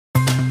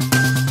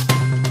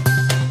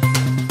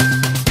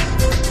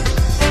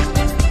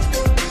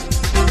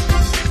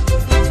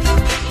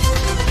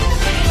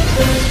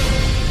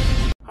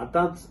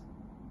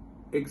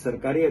आताच एक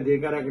सरकारी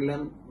अधिकाऱ्या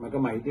कडल्यान म्हाका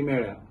माहिती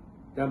मेळ्ळ्या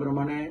त्या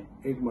प्रमाणे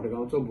एक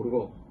मडगांवचो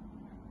भुरगो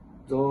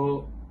जो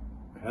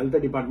हेल्थ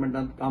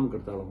डिपार्टमेंटात काम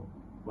करतालो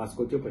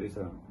वास्कोच्या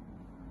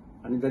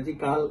परिसरात आनी ताची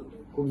काल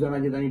खूब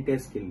जाणांची तांणी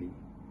टेस्ट केल्ली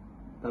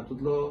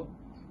तातूंतलो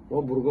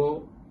हो भुरगो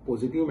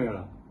पॉझिटिव्ह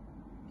मेळ्ळा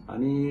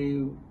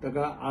आनी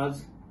ताका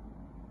आज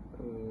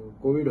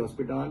कोविड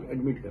हॉस्पिटलांत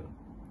एडमिट केला.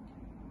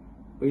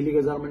 पहिली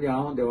गजाल म्हणजे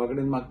हांव देवा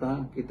कडेन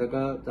मागतां की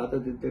ताका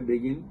जाता तितले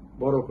बेगीन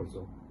बरो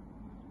करचो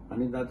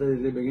आनी जाता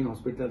तितले बेगीन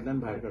हॉस्पिटलांतल्यान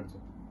भायर काडचो.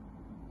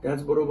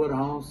 त्याच बरोबर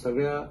हांव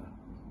सगळ्या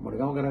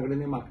मडगांवकारां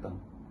कडेन मागतां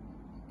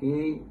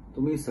की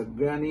तुमी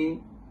सगळ्यांनी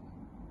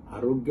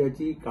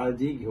आरोग्याची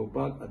काळजी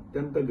घेवपाक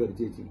अत्यंत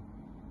गरजेची.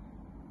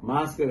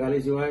 मास्क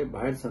घाले शिवाय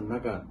भायर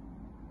सरनाकात.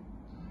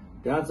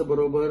 त्याच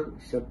बरोबर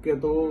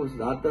शक्यतो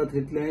जाता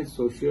तितलें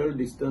सोशियल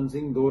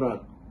डिस्टन्सिंग दवरात.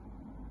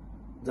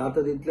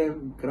 जाता तितले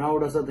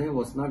क्राउड आसा थंय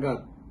वचनाकात.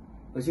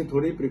 अशी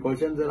थोडी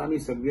प्रिकॉशन जर आमी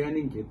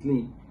सगळ्यांनी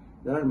घेतली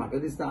जाल्यार म्हाका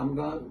दिसता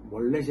आमकां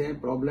व्हडलेशें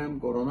प्रॉब्लेम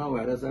कोरोना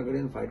व्हायरसा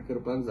कडेन फायट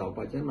करपाक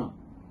जावपाचें ना.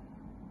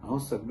 हांव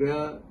सगळ्या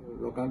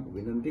लोकांक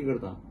विनंती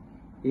करतां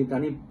की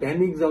तांणी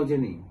पॅनीक जावचें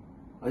न्ही.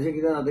 अशें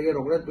कितें जाता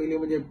रोखडेंच पयलीं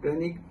म्हणजे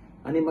पॅनीक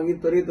आनी मागीर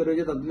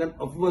तरेतरेचे तातूंतल्यान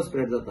अफवा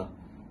स्प्रेड जाता.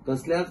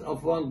 कसल्याच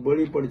अफवांक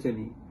बळी पडचें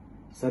न्ही.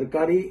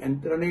 सरकारी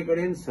यंत्रणे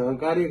कडेन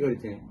सहकार्य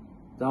करचें.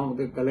 जावं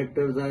ते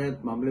कलेक्टर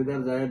जायत,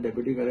 मामलेदार जायत,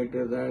 डेप्युटी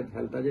कलेक्टर जायत,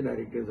 हेल्थाचे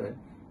डायरेक्टर जायत,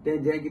 ते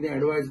जें कितें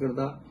एडवायज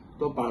करता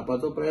तो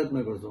पाळपाचो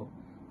प्रयत्न करचो.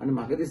 आनी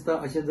म्हाका दिसता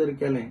अशें जर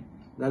केलें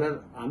जाल्यार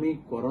आमी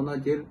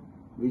कोरोनाचेर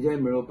विजय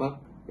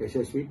मेळोवपाक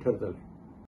यशस्वी ठरतले.